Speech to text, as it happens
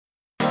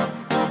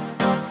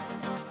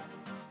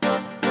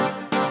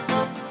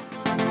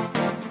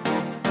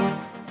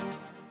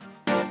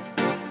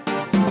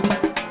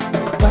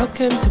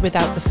Welcome to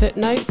Without the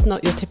Footnotes,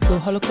 Not Your Typical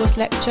Holocaust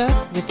Lecture,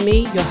 with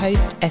me, your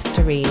host,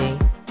 Esther Rini.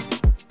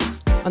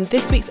 On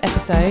this week's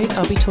episode,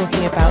 I'll be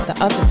talking about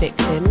the other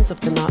victims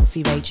of the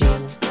Nazi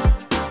regime.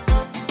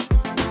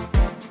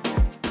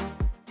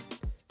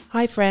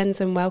 Hi friends,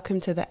 and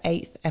welcome to the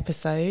 8th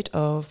episode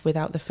of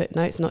Without the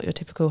Footnotes, Not Your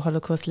Typical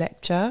Holocaust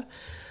Lecture.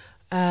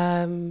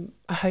 I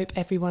hope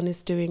everyone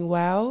is doing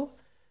well.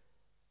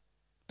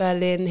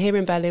 Here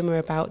in Berlin, we're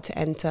about to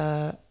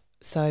enter,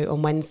 so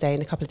on Wednesday,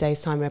 in a couple of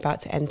days' time, we're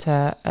about to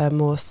enter a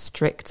more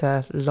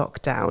stricter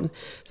lockdown.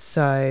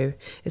 So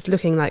it's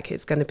looking like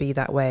it's going to be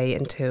that way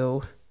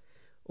until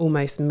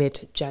almost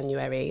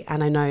mid-January.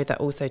 And I know that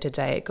also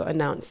today it got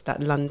announced that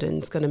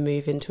London's going to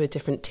move into a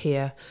different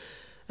tier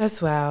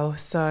as well.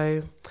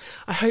 So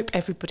I hope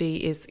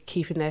everybody is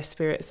keeping their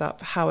spirits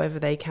up however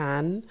they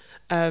can.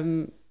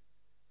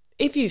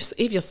 If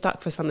you're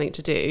stuck for something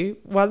to do,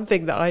 one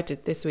thing that I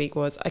did this week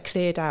was I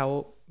cleared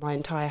out my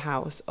entire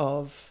house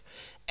of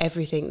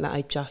everything that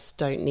I just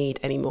don't need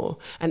anymore.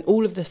 And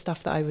all of the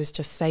stuff that I was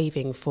just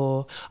saving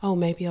for,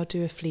 maybe I'll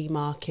do a flea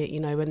market,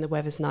 when the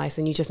weather's nice,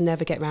 and you just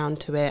never get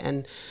round to it.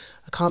 And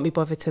I can't be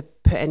bothered to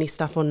put any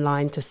stuff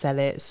online to sell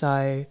it.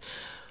 So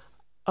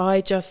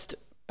I just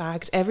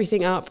bagged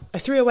everything up. I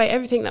threw away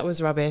everything that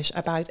was rubbish. I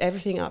bagged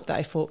everything up that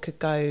I thought could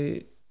go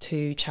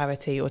to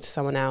charity or to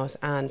someone else.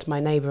 And my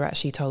neighbour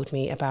actually told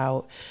me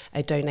about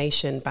a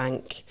donation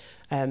bank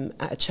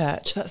at a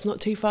church that's not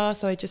too far.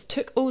 So I just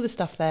took all the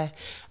stuff there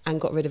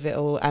and got rid of it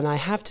all. And I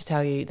have to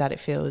tell you that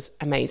it feels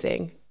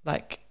amazing.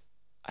 Like,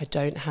 I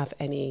don't have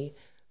any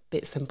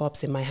bits and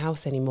bobs in my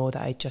house anymore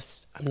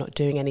that I'm not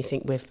doing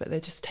anything with, but they're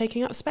just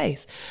taking up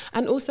space.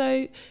 And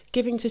also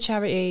giving to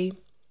charity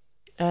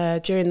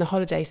during the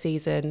holiday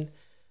season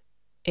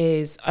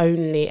is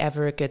only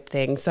ever a good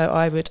thing. So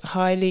I would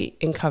highly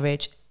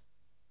encourage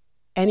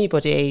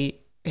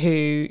anybody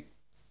who,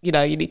 you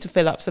need to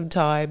fill up some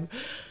time,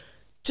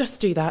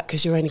 just do that,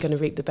 because you're only going to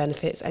reap the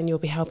benefits and you'll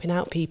be helping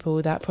out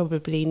people that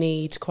probably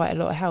need quite a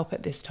lot of help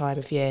at this time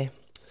of year.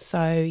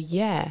 So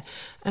yeah,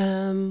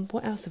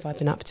 what else have I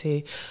been up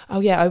to?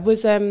 I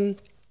was, I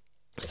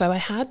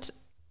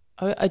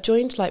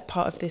joined like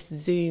part of this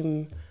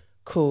Zoom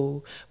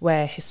call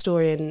where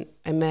historian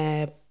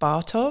Omer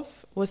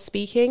Bartov was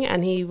speaking,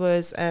 and he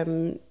was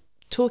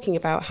talking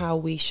about how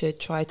we should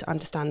try to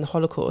understand the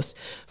Holocaust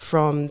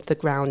from the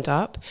ground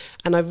up.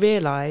 And I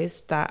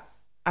realised that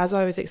as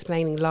I was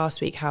explaining last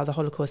week how the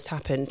Holocaust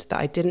happened, that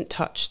I didn't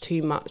touch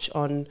too much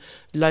on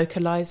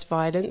localised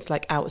violence,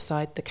 like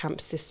outside the camp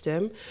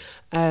system.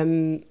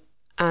 And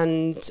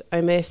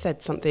Omer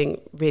said something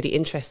really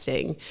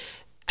interesting,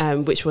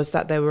 which was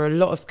that there were a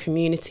lot of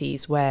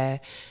communities where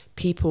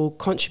people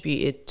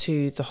contributed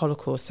to the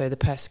Holocaust, so the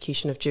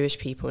persecution of Jewish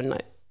people and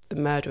like the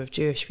murder of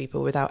Jewish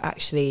people, without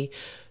actually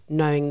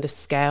knowing the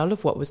scale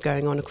of what was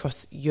going on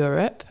across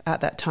Europe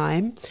at that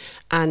time.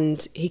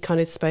 And he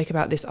kind of spoke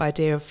about this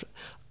idea of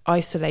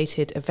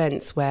isolated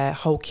events where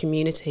whole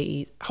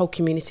communities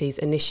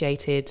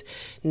initiated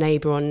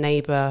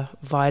neighbour-on-neighbour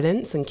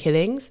violence and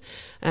killings.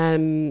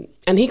 And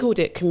he called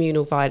it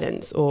communal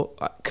violence, or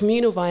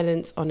communal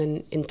violence on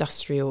an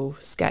industrial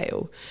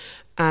scale,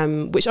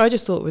 which I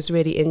just thought was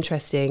really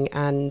interesting.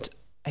 And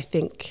I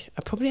think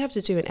I probably have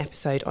to do an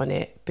episode on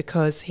it,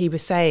 because he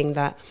was saying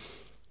that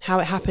how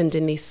it happened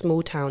in these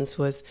small towns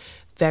was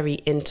very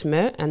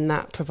intimate, and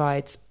that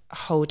provides a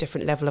whole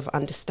different level of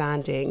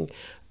understanding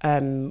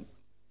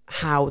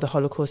how the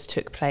Holocaust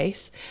took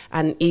place.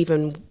 And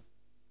even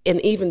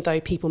though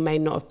people may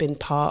not have been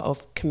part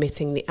of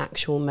committing the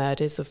actual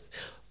murders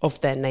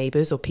of their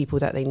neighbours or people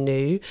that they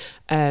knew,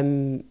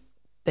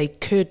 they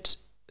could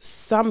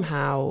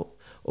somehow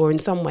or in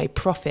some way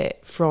profit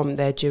from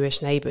their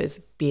Jewish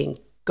neighbours being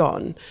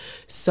gone.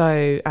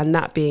 So, and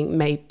that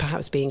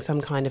perhaps being some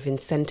kind of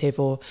incentive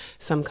or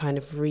some kind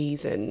of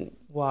reason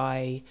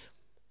why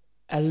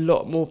a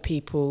lot more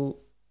people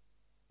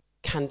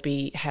can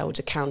be held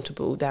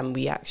accountable than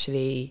the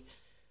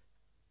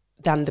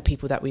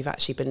people that we've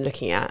actually been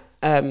looking at.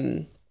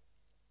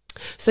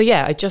 So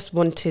yeah, I just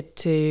wanted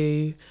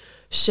to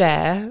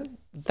share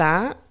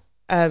that,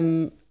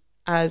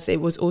 as it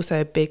was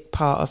also a big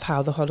part of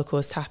how the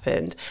Holocaust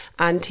happened.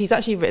 And he's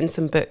actually written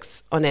some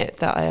books on it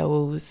that I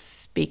will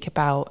speak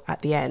about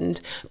at the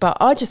end. But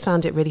I just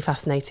found it really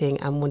fascinating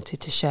and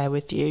wanted to share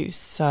with you.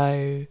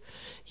 So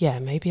yeah,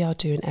 maybe I'll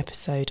do an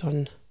episode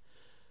on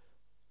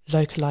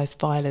localised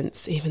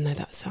violence, even though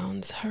that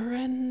sounds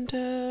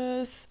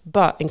horrendous,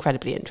 but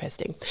incredibly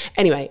interesting.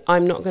 Anyway,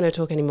 I'm not going to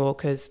talk anymore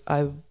because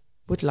I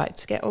would like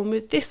to get on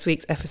with this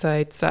week's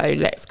episode. So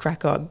let's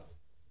crack on.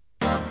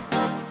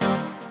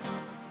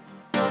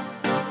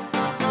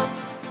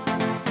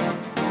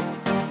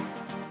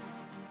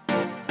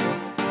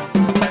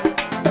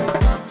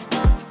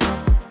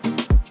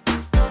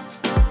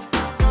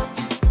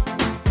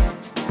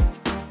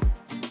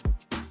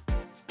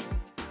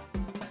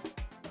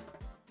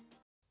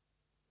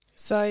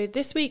 So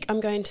this week I'm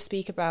going to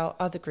speak about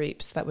other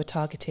groups that were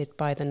targeted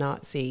by the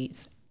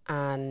Nazis,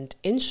 and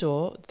in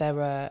short, there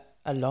were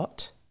a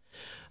lot,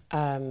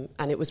 and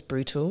it was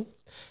brutal.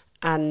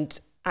 And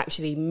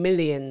actually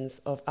millions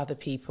of other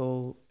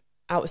people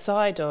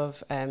outside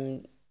of,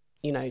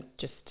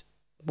 just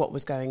what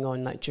was going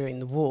on like during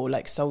the war,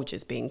 like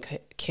soldiers being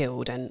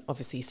killed and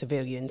obviously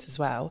civilians as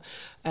well.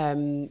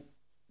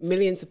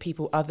 Millions of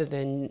people other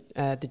than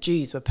the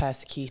Jews were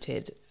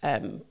persecuted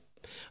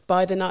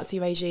by the Nazi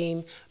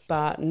regime,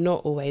 but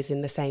not always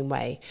in the same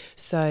way.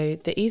 So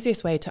the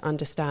easiest way to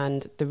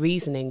understand the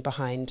reasoning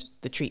behind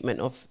the treatment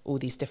of all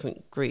these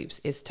different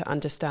groups is to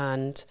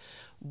understand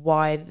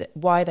why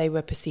they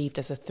were perceived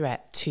as a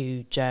threat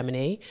to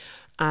Germany.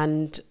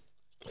 And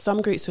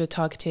some groups were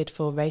targeted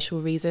for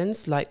racial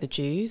reasons, like the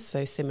Jews,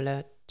 so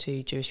similar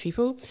to Jewish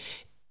people.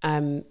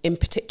 In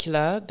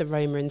particular, the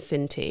Roma and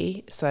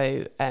Sinti.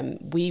 So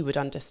we would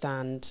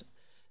understand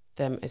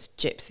them as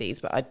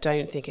gypsies, but I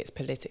don't think it's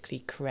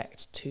politically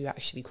correct to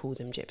actually call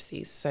them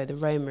gypsies. So the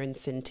Roma and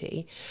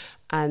Sinti,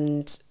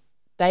 and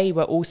they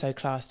were also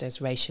classed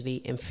as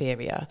racially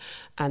inferior,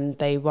 and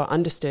they were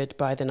understood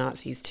by the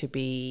Nazis to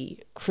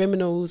be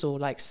criminals or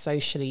like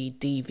socially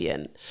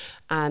deviant.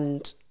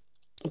 And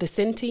the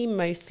Sinti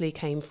mostly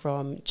came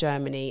from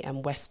Germany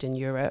and Western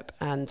Europe,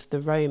 and the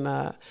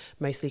Roma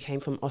mostly came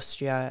from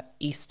Austria,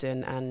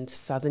 Eastern and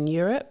Southern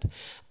Europe.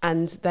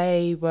 And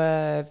they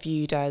were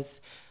viewed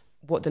as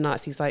what the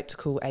Nazis like to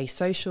call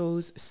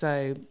asocials,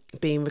 so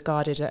being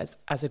regarded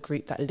as a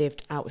group that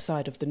lived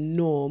outside of the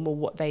norm, or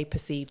what they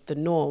perceived the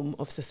norm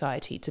of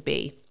society to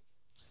be.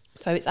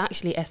 So it's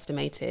actually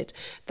estimated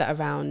that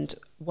around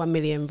 1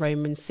 million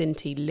Roman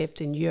Sinti lived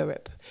in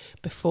Europe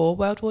before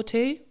World War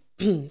II.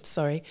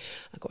 Sorry,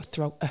 I got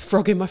a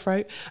frog in my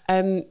throat.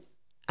 And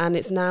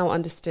it's now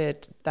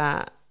understood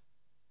that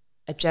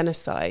a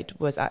genocide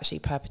was actually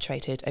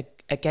perpetrated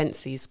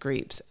against these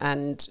groups,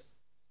 and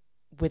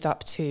with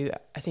up to,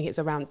 I think it's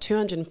around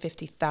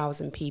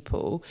 250,000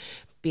 people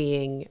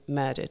being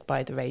murdered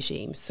by the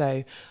regime.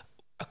 So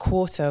a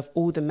quarter of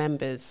all the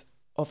members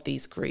of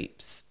these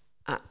groups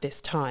at this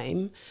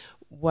time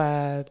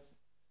were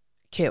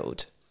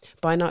killed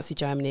by Nazi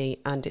Germany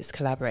and its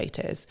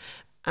collaborators.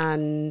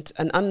 And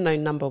an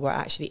unknown number were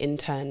actually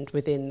interned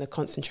within the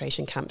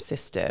concentration camp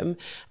system.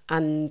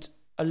 And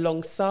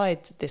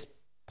alongside this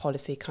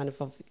policy kind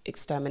of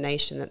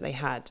extermination that they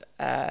had,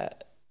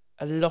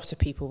 a lot of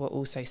people were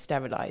also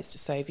sterilised.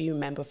 So if you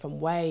remember from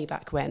way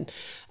back when,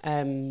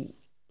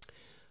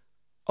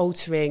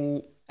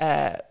 altering,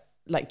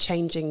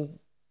 changing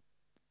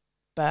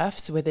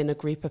births within a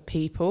group of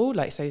people,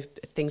 so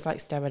things like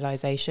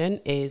sterilisation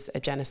is a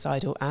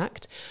genocidal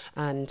act,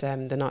 and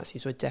the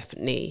Nazis were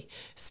definitely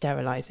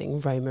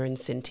sterilising Roma and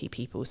Sinti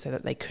people so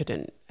that they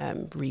couldn't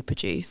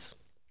reproduce.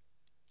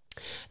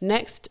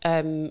 Next,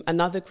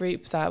 another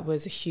group that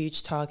was a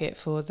huge target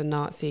for the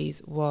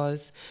Nazis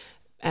was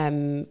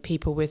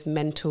people with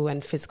mental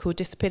and physical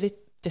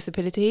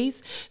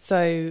disabilities.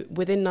 So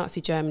within Nazi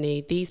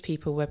Germany, these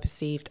people were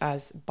perceived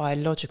as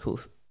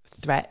biological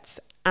threats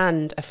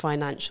and a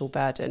financial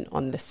burden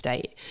on the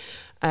state.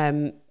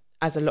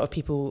 As a lot of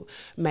people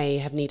may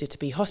have needed to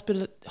be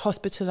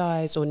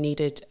hospitalised or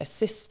needed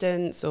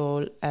assistance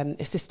or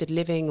assisted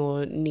living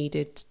or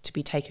needed to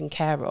be taken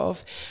care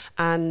of.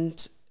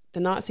 And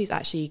the Nazis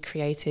actually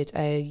created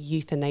a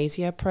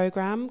euthanasia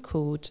program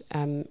called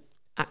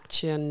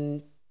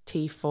Action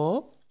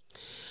T4,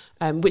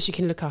 which you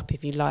can look up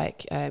if you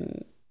like.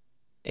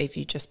 If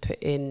you just put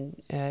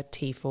in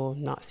T4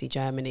 Nazi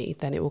Germany,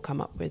 then it will come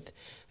up with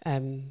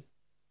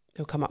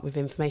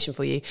information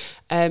for you.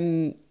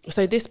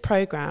 So this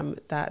program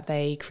that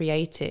they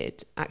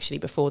created actually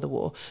before the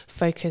war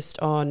focused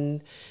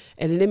on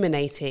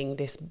eliminating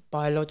this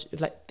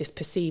this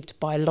perceived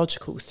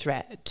biological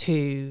threat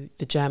to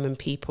the German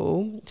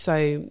people.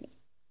 So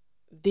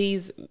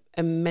these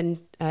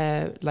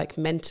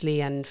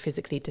mentally and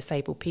physically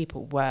disabled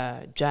people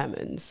were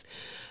Germans.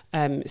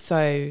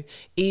 So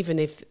even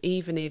if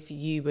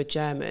you were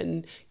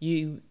German,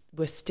 you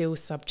were still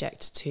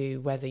subject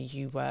to whether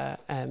you were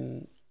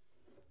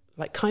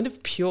kind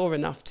of pure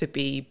enough to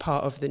be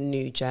part of the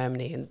new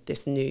Germany and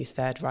this new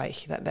Third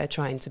Reich that they're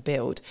trying to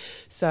build.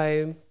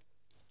 So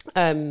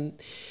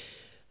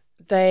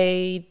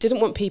they didn't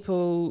want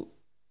people,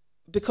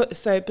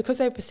 because they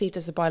were perceived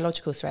as a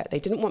biological threat, they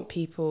didn't want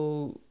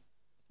people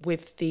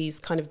with these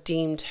kind of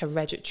deemed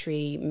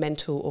hereditary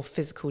mental or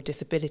physical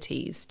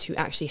disabilities to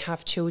actually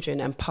have children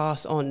and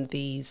pass on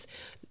these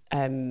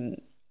and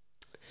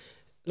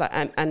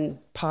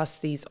pass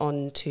these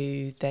on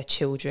to their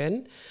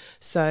children.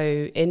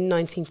 So in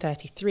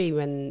 1933,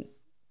 when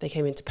they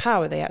came into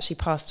power, they actually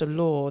passed a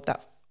law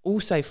that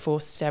also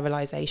forced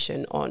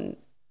sterilisation on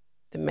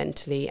the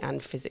mentally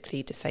and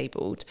physically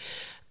disabled,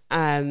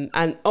 and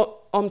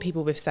on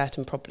people with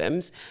certain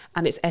problems.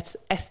 And it's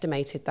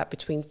estimated that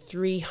between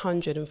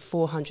 300 and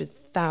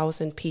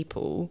 400,000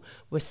 people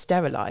were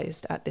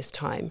sterilised at this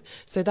time.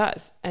 So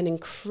that's an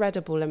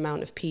incredible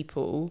amount of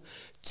people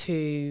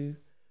to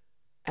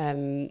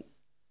kind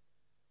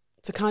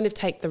of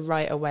take the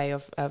right away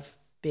of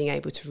being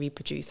able to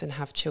reproduce and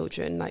have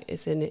children.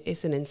 It's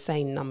an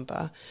insane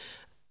number.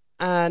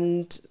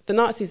 And the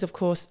Nazis, of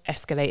course,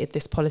 escalated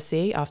this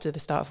policy after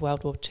the start of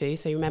World War II.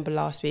 So you remember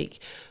last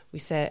week we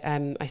said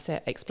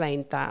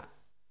explained that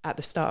at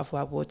the start of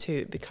World War II,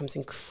 it becomes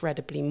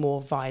incredibly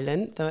more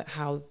violent,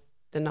 how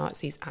the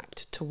Nazis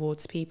act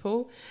towards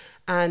people.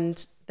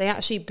 And they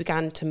actually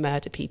began to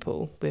murder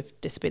people with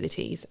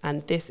disabilities.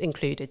 And this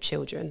included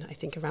children. I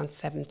think around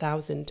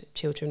 7,000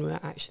 children were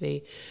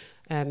actually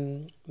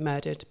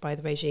murdered by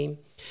the regime.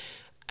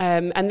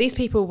 And these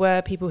people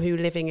were people who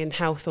were living in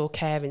health or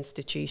care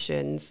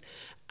institutions.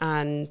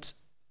 And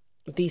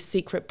these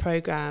secret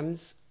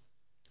programs,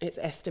 it's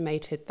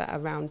estimated that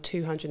around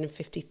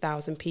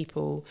 250,000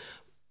 people,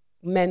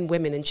 men,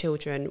 women and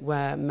children,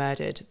 were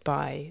murdered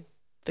by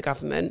the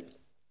government.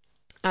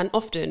 And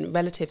often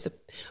relatives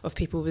of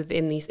people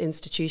within these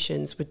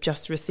institutions would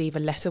just receive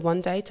a letter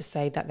one day to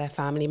say that their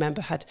family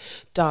member had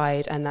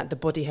died and that the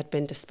body had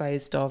been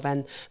disposed of,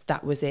 and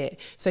that was it.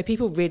 So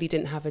people really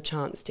didn't have a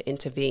chance to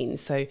intervene.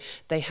 So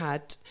they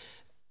had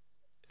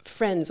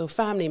friends or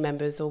family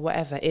members or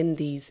whatever in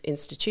these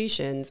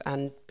institutions,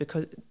 and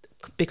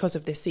because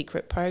of this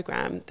secret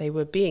program, they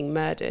were being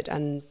murdered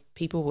and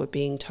people were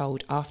being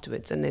told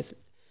afterwards, and there's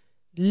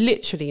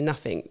literally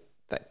nothing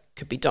that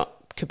could be done.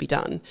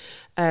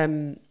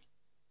 And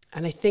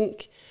I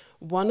think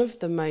one of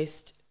the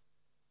most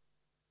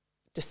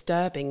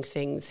disturbing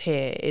things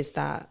here is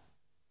that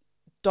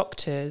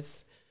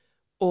doctors,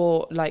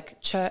 or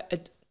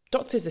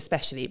doctors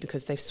especially,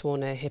 because they've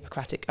sworn a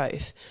Hippocratic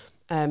oath,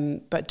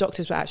 but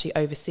doctors were actually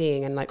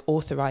overseeing and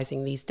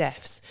authorising these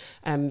deaths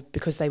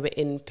because they were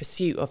in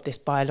pursuit of this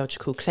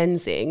biological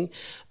cleansing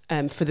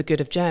for the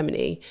good of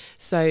Germany.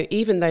 So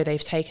even though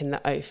they've taken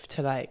the oath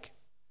to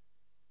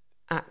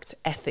act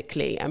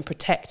ethically and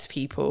protect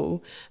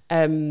people,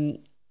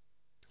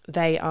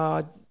 they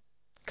are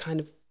kind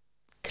of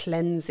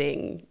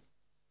cleansing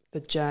the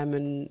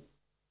German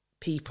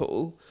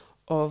people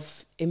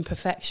of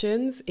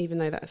imperfections, even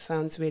though that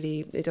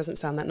it doesn't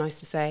sound that nice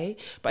to say.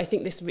 But I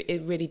think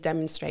it really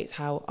demonstrates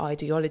how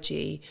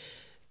ideology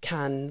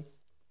can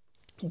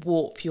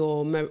warp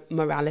your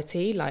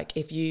morality.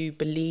 If you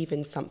believe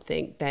in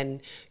something,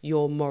 then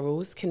your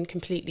morals can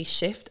completely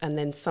shift, and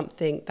then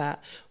something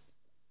that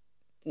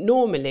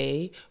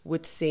normally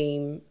would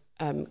seem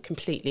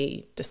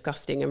completely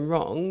disgusting and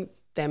wrong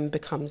then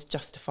becomes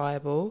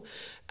justifiable.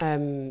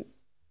 So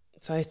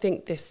I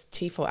think this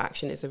T4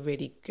 action is a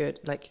really good,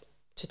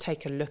 to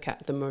take a look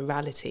at the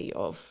morality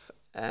of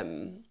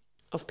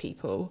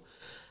people.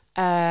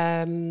 Wait,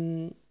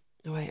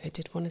 I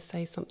did want to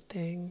say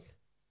something.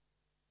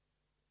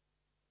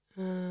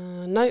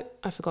 No,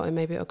 I've forgotten.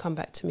 Maybe it'll come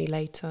back to me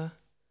later.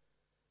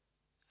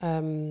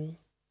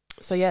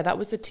 So yeah, that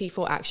was the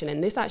T4 action,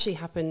 and this actually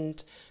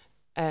happened.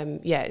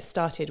 It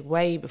started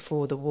way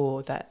before the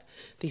war that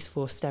these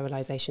forced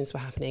sterilizations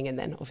were happening, and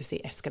then obviously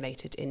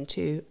escalated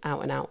into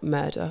out and out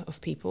murder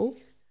of people.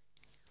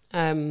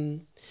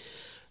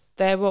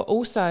 There were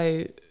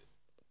also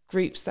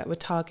groups that were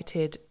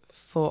targeted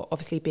for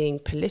obviously being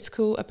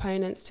political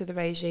opponents to the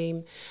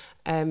regime,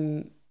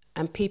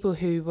 and people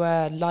who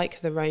were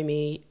like the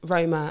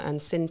Roma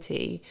and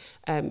Sinti,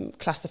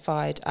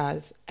 classified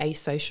as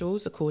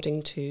asocials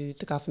according to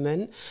the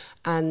government.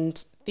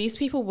 And these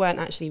people weren't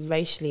actually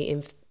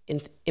racially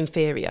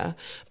inferior,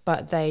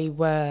 but they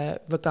were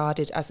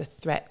regarded as a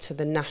threat to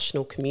the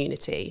national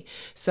community.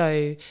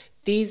 So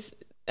these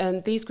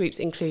groups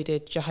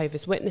included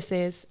Jehovah's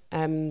Witnesses.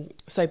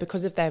 So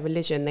because of their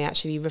religion, they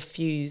actually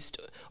refused,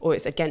 or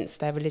it's against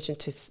their religion,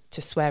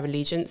 to swear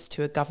allegiance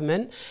to a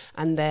government,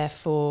 and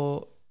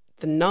therefore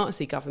the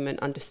Nazi government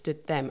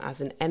understood them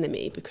as an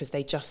enemy because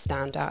they just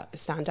stand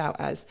out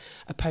as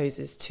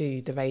opposers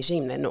to the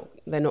regime.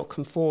 They're not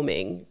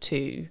conforming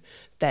to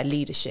their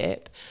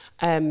leadership.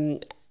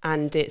 And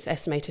it's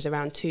estimated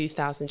around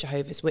 2,000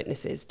 Jehovah's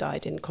Witnesses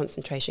died in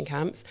concentration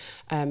camps,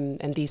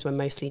 and these were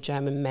mostly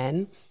German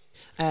men.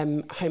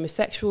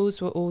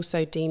 Homosexuals were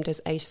also deemed as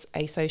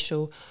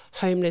asocial.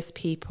 Homeless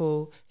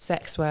people,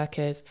 sex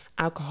workers,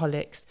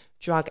 alcoholics,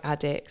 drug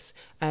addicts,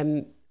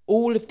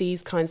 all of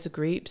these kinds of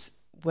groups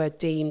were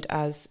deemed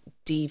as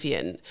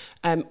deviant.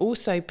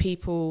 Also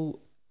people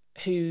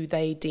who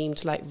they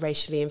deemed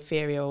racially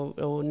inferior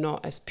or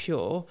not as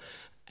pure,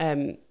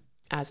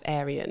 as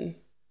Aryan,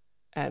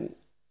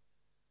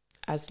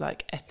 as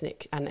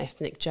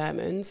ethnic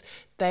Germans,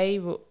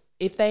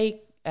 if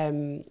they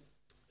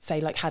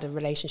say had a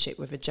relationship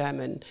with a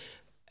German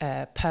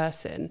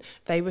person,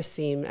 they were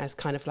seen as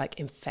kind of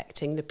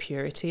infecting the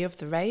purity of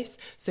the race.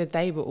 So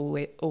they were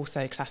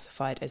also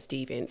classified as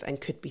deviants and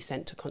could be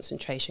sent to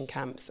concentration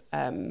camps.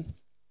 And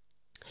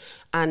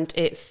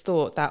it's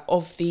thought that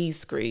of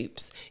these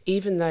groups,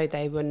 even though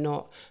they were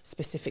not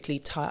specifically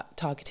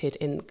targeted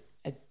in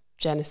a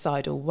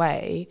genocidal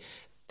way,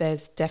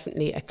 there's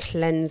definitely a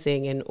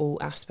cleansing in all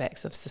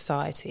aspects of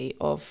society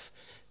of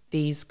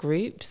these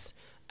groups.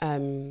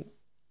 And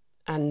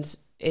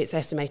it's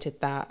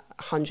estimated that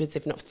hundreds,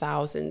 if not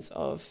thousands,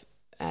 of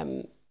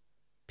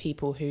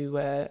people who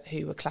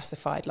were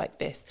classified like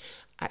this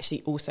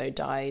actually also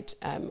died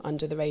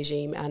under the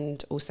regime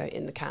and also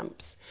in the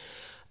camps.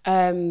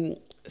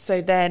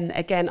 So then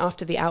again,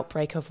 after the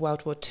outbreak of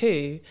World War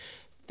II,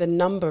 the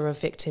number of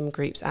victim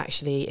groups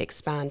actually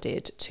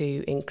expanded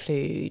to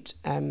include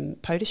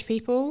Polish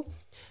people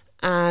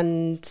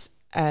and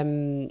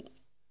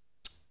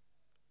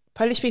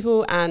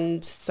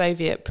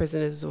Soviet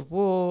prisoners of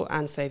war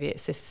and Soviet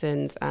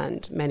citizens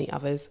and many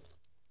others.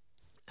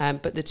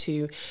 But the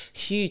two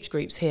huge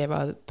groups here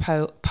are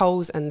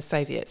Poles and the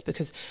Soviets,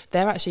 because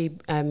they're actually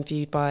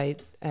viewed by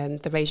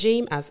the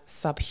regime as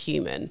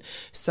subhuman.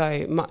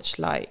 So much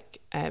like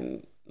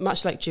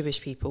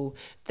Jewish people,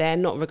 they're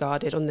not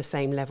regarded on the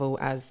same level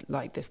as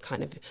like this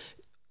kind of,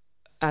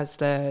 as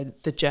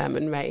the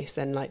German race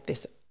and like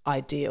this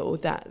ideal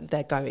that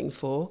they're going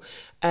for.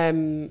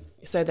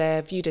 So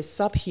they're viewed as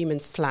subhuman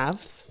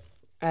Slavs.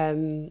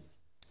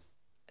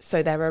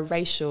 So they're a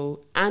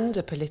racial and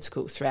a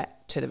political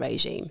threat to the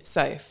regime.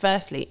 So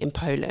firstly, in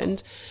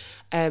Poland,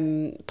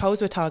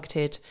 Poles were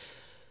targeted,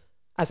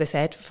 as I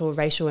said, for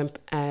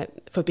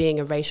being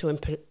a racial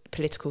and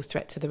political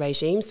threat to the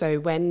regime. So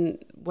when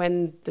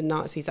the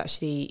Nazis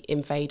actually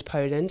invade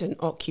Poland and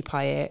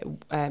occupy it,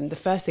 the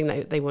first thing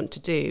that they want to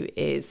do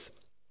is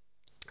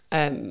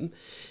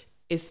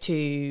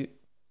to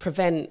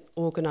prevent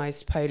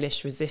organised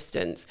Polish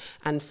resistance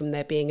and from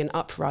there being an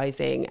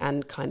uprising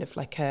and kind of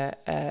like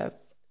a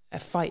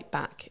fight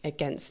back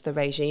against the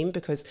regime,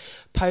 because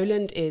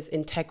Poland is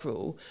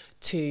integral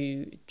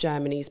to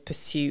Germany's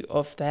pursuit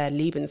of their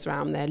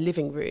Lebensraum, their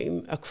living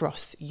room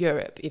across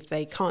Europe. If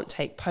they can't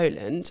take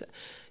Poland,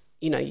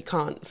 you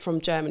can't,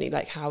 from Germany,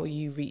 like how are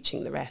you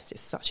reaching the rest?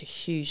 It's such a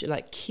huge,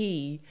 like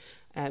key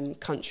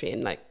country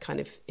and like kind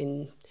of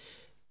in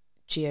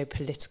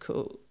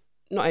geopolitical,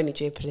 not only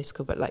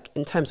geopolitical, but like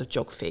in terms of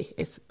geography,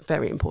 it's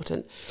very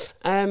important.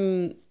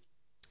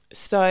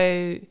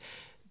 So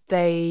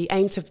they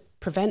aim to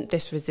prevent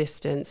this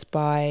resistance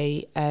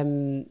by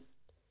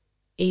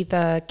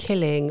either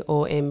killing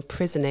or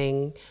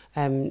imprisoning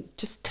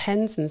just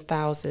tens and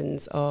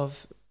thousands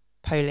of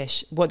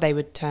Polish, what they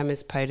would term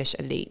as Polish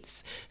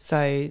elites.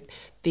 So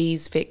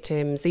these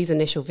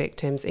initial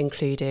victims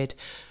included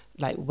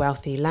like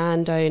wealthy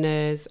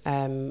landowners,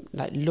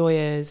 like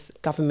lawyers,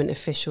 government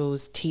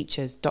officials,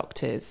 teachers,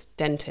 doctors,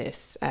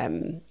 dentists,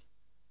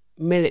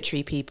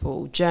 military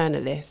people,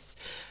 journalists.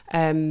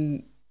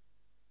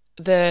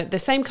 The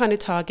same kind of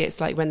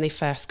targets like when they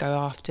first go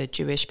after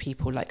Jewish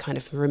people, like kind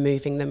of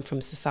removing them from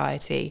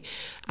society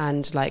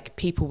and like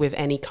people with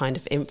any kind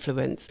of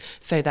influence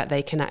so that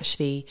they can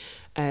actually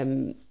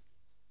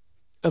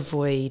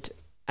avoid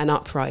an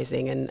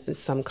uprising and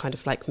some kind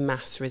of like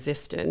mass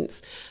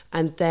resistance.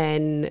 And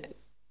then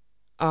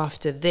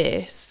after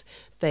this,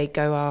 they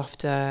go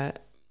after,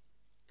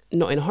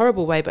 not in a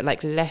horrible way, but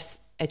like less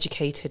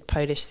educated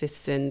Polish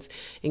citizens,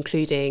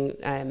 including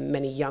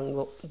many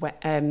young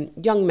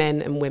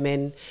men and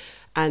women.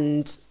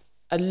 And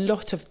a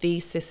lot of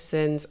these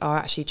citizens are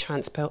actually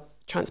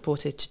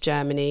transported to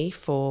Germany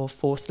for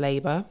forced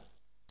labour.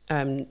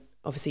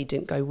 Obviously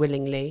didn't go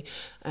willingly.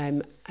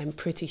 I'm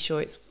pretty sure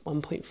it's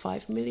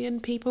 1.5 million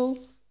people.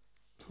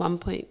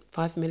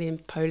 1.5 million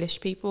Polish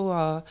people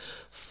are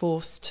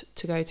forced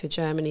to go to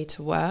Germany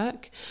to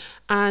work.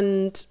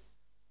 And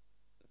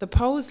the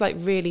Poles like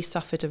really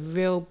suffered a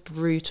real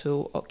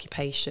brutal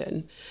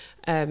occupation.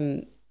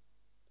 So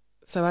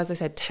as I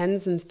said,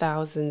 tens and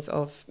thousands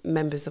of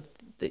members of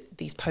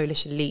these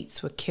Polish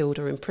elites were killed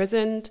or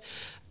imprisoned.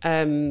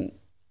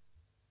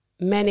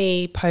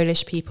 Many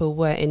Polish people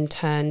were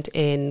interned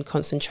in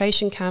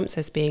concentration camps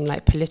as being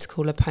like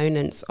political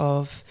opponents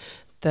of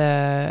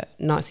the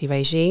Nazi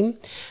regime.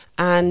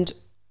 And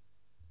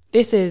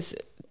this is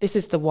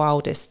the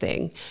wildest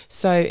thing.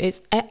 So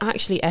it's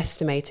actually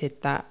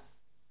estimated that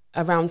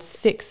around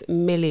 6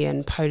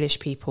 million Polish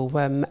people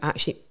were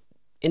actually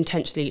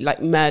intentionally like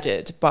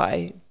murdered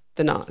by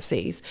the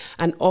Nazis.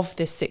 And of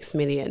this 6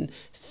 million,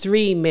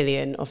 3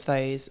 million of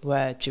those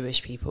were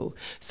Jewish people.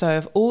 So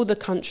of all the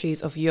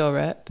countries of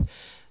Europe,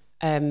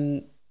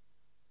 the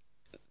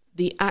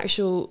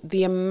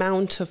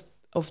amount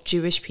of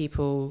Jewish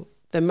people,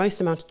 the most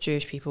amount of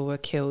Jewish people were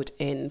killed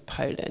in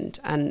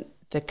Poland, and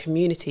the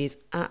community is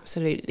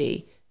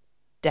absolutely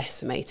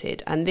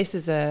decimated. And this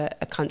is a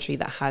country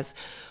that has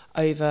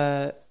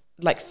over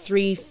like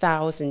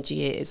 3,000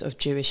 years of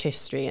Jewish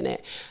history in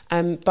it.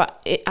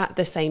 But at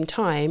the same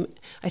time,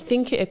 I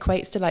think it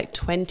equates to like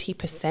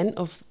 20%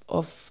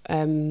 of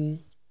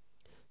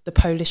the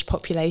Polish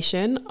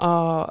population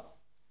are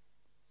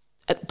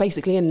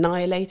basically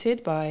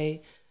annihilated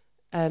by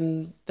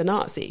the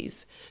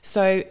Nazis.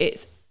 So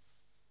it's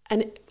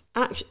an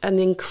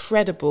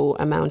incredible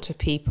amount of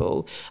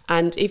people.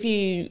 And if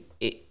you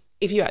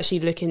actually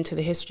look into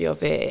the history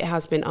of it, it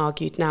has been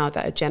argued now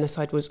that a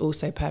genocide was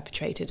also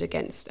perpetrated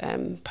against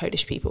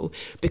Polish people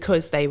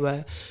because they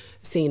were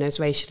seen as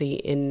racially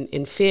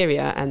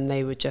inferior, and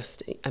they were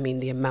just,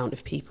 the amount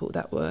of people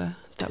that were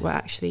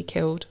actually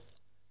killed.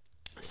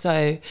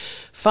 So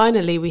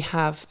finally, we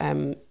have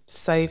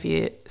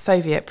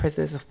Soviet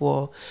prisoners of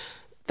war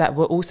that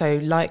were also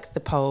like the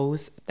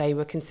Poles. They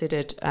were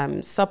considered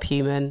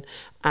subhuman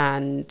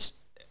and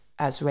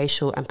as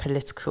racial and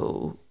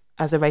political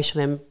as a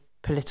racial and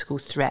political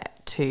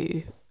threat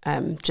to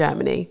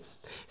Germany.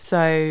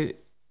 So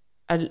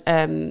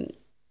an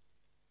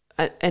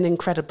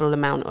incredible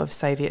amount of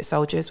Soviet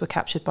soldiers were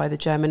captured by the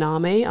German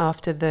army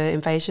after the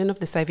invasion of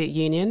the Soviet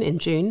Union in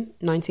June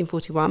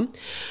 1941.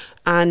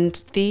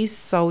 And these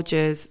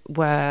soldiers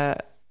were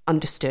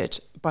understood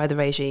by the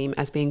regime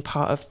as being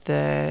part of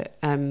the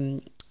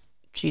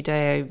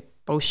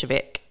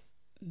Judeo-Bolshevik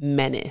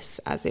menace,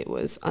 as it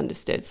was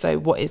understood. So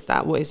what is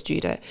that? What is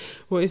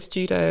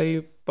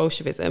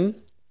Judeo-Bolshevism?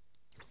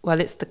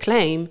 Well, it's the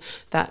claim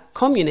that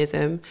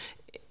communism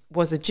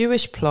was a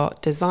Jewish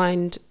plot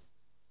designed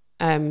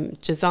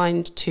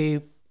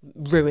to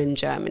ruin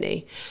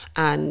Germany.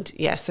 And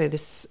yeah, so the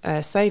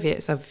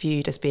Soviets are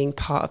viewed as being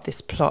part of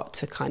this plot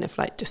to kind of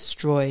like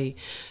destroy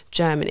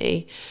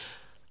Germany.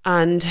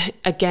 And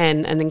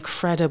again, an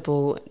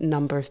incredible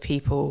number of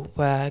people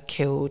were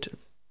killed.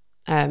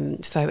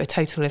 So a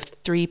total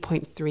of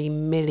 3.3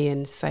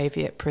 million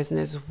Soviet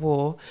prisoners of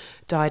war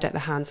died at the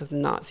hands of the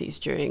Nazis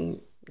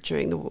during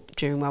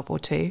World War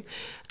II.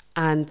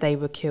 And they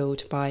were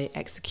killed by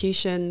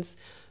executions,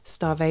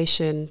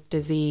 starvation,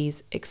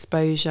 disease,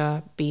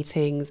 exposure,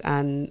 beatings,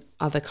 and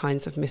other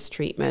kinds of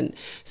mistreatment.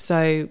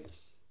 So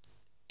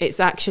it's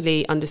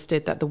actually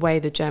understood that the way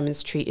the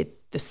Germans treated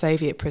the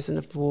Soviet prisoner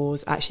of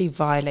wars actually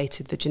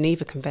violated the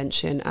Geneva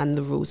Convention and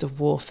the rules of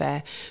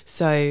warfare.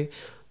 So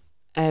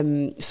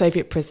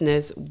Soviet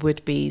prisoners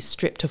would be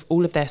stripped of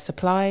all of their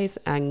supplies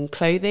and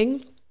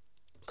clothing,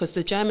 because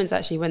the Germans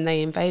actually, when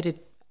they invaded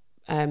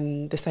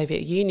the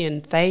Soviet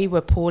Union, they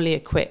were poorly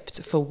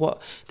equipped for what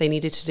they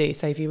needed to do.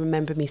 So if you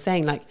remember me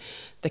saying, like,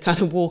 they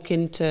kind of walk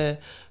into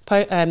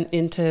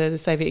the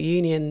Soviet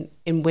Union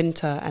in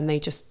winter and they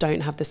just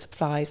don't have the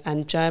supplies,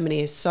 and Germany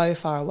is so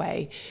far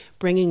away,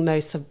 bringing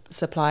those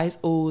supplies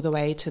all the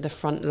way to the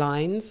front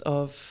lines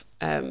of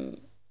the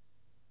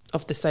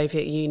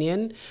Soviet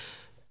Union.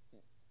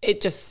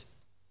 It just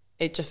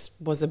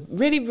was a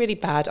really, really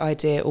bad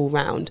idea all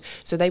round.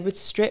 So they would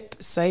strip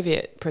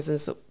Soviet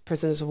prisoners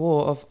of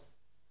war of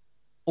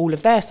all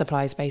of their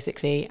supplies,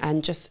 basically,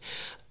 and just,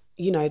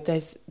 you know,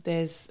 there's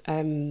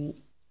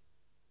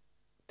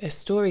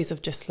stories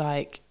of just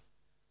like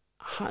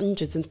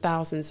hundreds and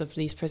thousands of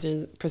these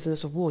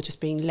prisoners of war just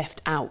being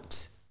left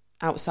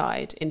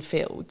outside in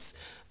fields.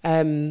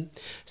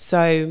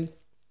 So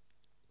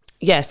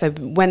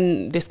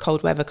when this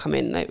cold weather come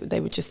in, they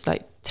would just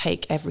like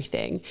take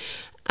everything.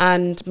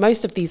 And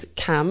most of these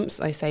camps,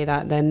 I say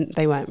that, then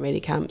they weren't really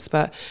camps,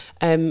 but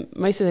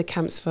most of the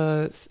camps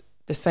for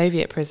the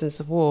Soviet prisoners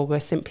of war were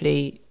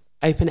simply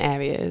open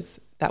areas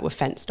that were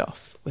fenced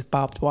off with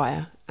barbed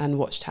wire and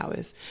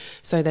watchtowers.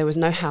 So there was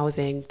no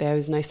housing, there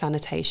was no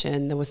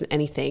sanitation, there wasn't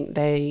anything.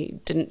 They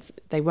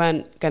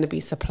weren't going to be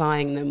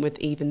supplying them with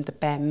even the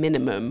bare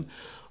minimum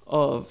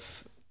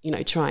of, you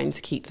know, trying to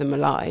keep them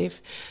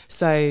alive.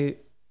 So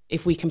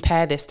if we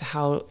compare this to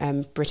how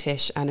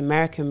British and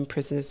American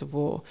prisoners of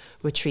war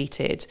were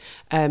treated,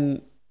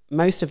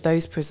 most of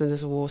those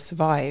prisoners of war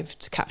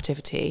survived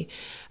captivity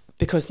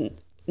because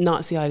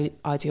Nazi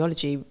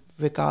ideology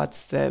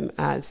regards them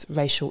as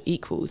racial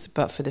equals.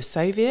 But for the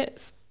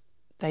Soviets,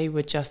 they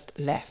were just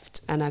left.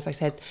 And as I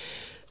said,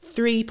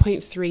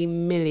 3.3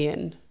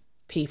 million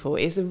people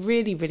is a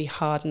really, really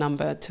hard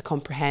number to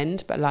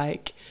comprehend. But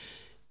like,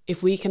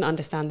 if we can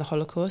understand the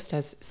Holocaust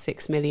as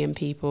 6 million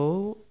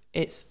people,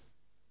 it's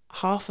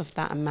half of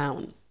that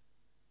amount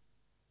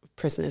of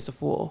prisoners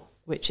of war,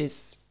 which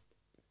is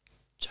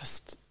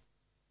just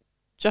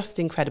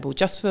incredible,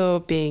 just for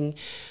being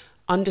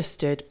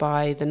understood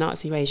by the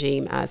Nazi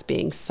regime as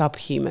being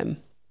subhuman.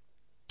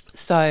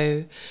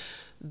 So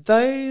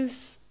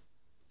those,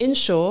 in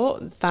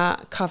short,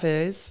 that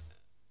covers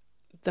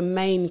the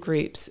main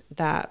groups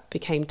that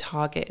became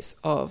targets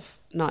of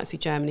Nazi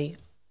Germany.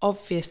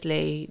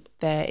 Obviously,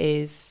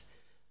 it's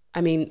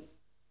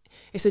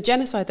a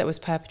genocide that was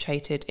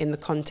perpetrated in the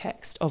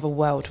context of a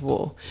world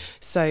war.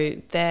 So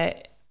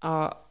there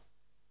are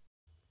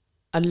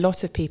a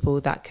lot of people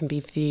that can be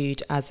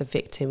viewed as a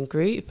victim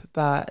group,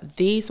 but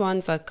these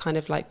ones are kind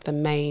of like the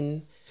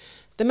main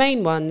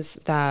ones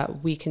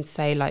that we can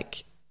say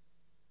like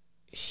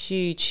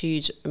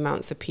huge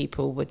amounts of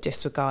people were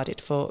disregarded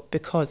for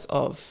because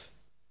of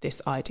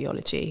this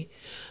ideology.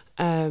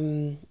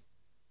 So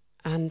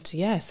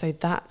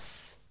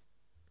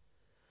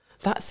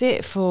that's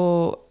it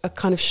for a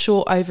kind of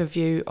short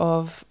overview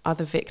of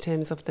other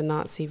victims of the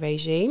Nazi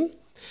regime.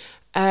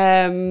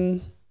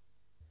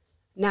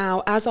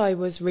 Now, as I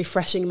was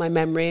refreshing my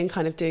memory and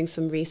kind of doing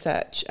some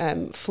research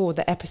for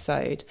the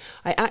episode,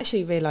 I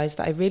actually realised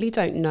that I really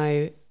don't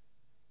know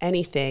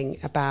anything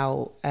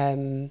about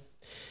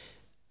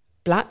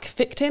black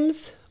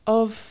victims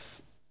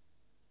of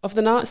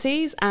the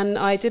Nazis. And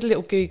I did a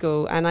little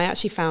Google and I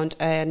actually found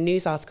a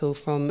news article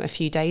from a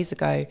few days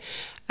ago.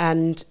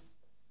 And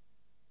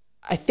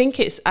I think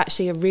it's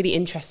actually a really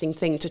interesting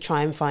thing to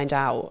try and find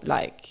out,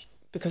 like,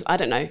 because I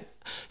don't know,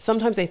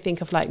 sometimes I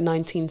think of like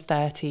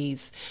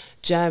 1930s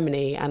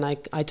Germany, and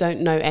I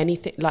don't know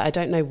anything, like I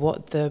don't know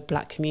what the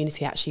black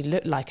community actually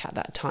looked like at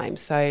that time.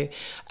 So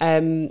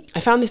I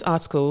found this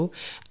article,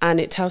 and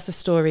it tells the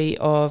story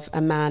of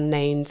a man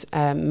named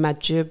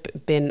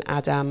Majub bin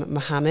Adam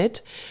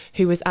Mohammed,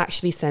 who was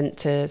actually sent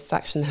to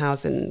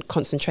Sachsenhausen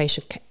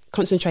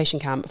concentration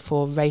camp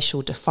for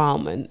racial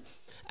defilement.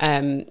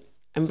 And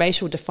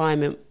racial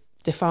defilement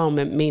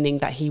meaning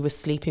that he was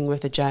sleeping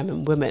with a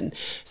German woman.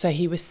 So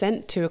he was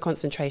sent to a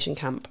concentration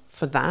camp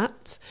for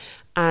that,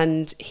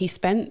 and he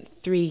spent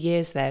 3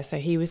 years there. So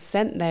he was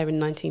sent there in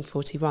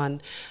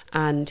 1941,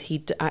 and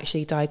he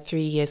actually died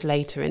 3 years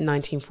later in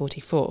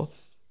 1944.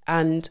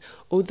 And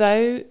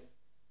although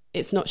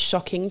it's not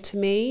shocking to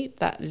me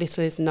that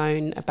little is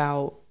known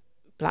about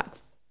black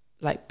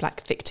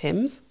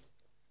victims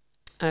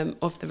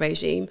of the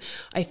regime,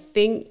 I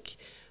think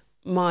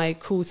my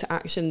call to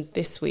action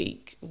this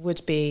week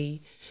would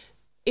be,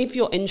 if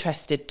you're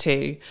interested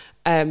to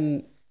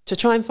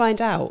try and find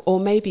out,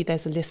 or maybe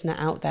there's a listener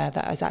out there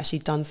that has actually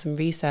done some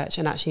research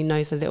and actually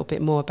knows a little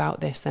bit more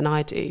about this than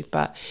I do.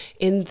 But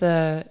in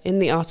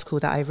the article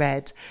that I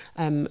read,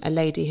 a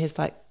lady has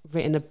like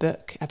written a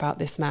book about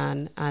this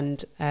man,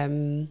 and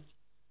I'm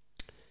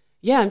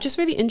just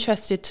really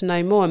interested to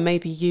know more, and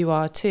maybe you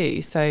are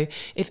too. So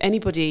if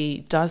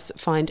anybody does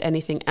find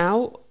anything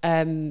out,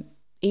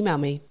 email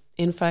me,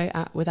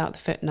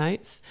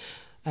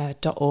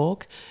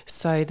 info@withoutthefootnotes.org,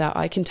 so that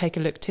I can take a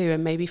look too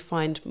and maybe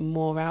find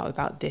more out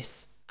about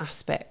this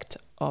aspect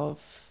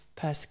of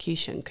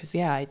persecution. Because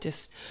I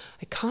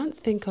can't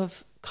think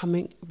of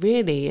coming,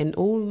 really, in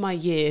all my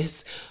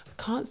years, I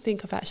can't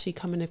think of actually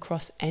coming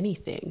across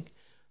anything.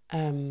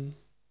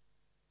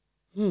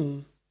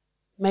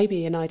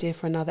 Maybe an idea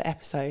for another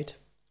episode.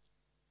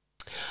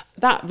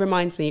 That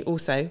reminds me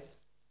also,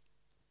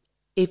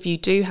 if you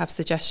do have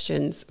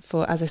suggestions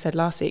for, as I said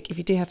last week, if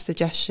you do have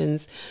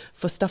suggestions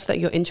for stuff that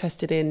you're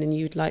interested in and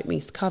you'd like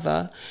me to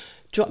cover,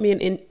 drop me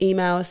an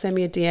email, send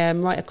me a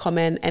DM, write a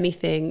comment,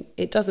 anything.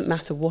 It doesn't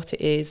matter what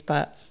it is,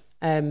 but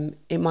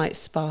it might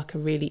spark a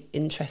really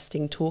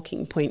interesting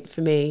talking point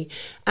for me.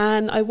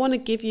 And I want to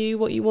give you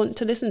what you want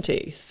to listen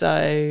to.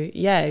 So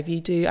if you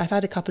do, I've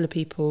had a couple of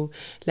people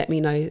let me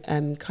know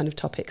kind of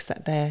topics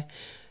that they're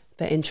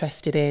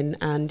interested in.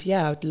 And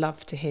I'd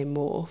love to hear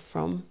more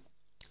from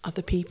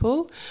other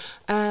people.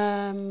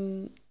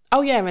 And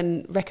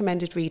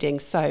recommended reading.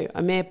 So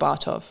Amir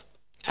Bartov,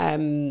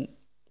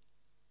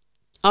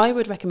 I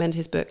would recommend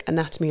his book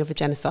Anatomy of a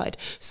Genocide.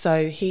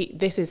 So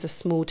this is a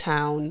small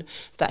town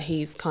that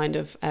he's kind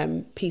of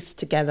pieced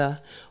together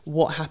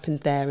what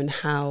happened there and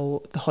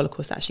how the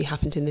Holocaust actually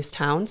happened in this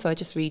town. So I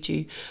just read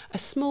you a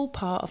small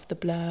part of the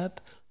blurb.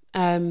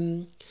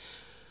 So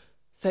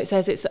it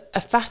says, it's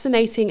a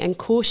fascinating and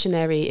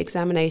cautionary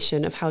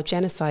examination of how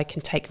genocide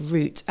can take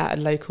root at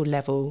a local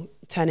level,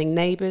 turning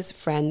neighbours,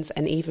 friends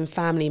and even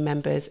family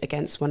members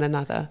against one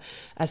another,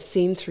 as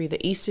seen through the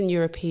Eastern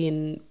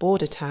European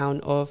border town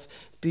of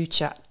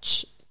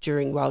Buchach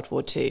during World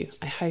War II.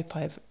 I hope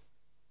I've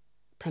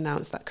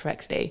pronounced that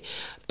correctly.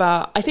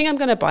 But I think I'm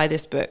going to buy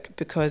this book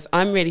because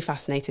I'm really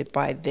fascinated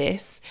by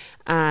this.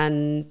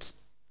 And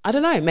I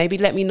don't know, maybe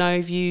let me know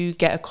if you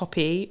get a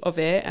copy of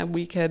it and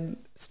we can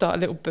start a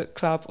little book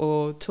club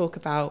or talk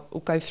about or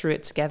go through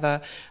it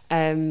together.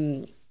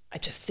 I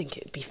just think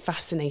it'd be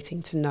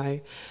fascinating to know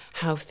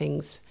how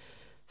things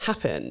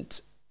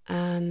happened.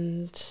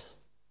 And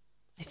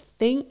I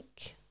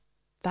think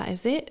that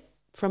is it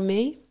from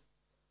me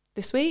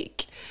this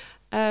week.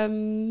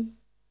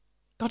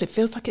 God, it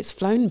feels like it's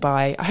flown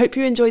by. I hope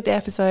you enjoyed the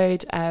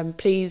episode.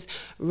 Please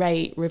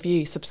rate,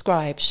 review,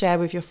 subscribe, share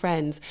with your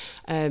friends.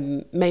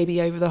 Maybe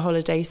over the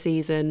holiday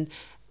season,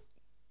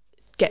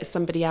 get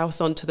somebody else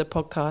onto the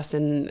podcast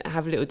and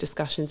have a little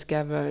discussion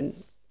together.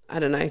 And I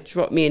don't know,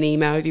 drop me an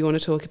email if you want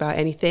to talk about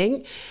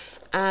anything.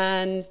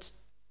 And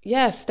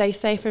stay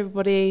safe,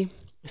 everybody.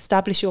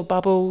 Establish your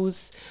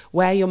bubbles,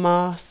 wear your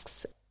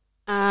masks,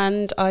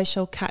 and I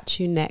shall catch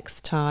you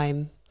next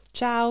time.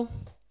 Ciao.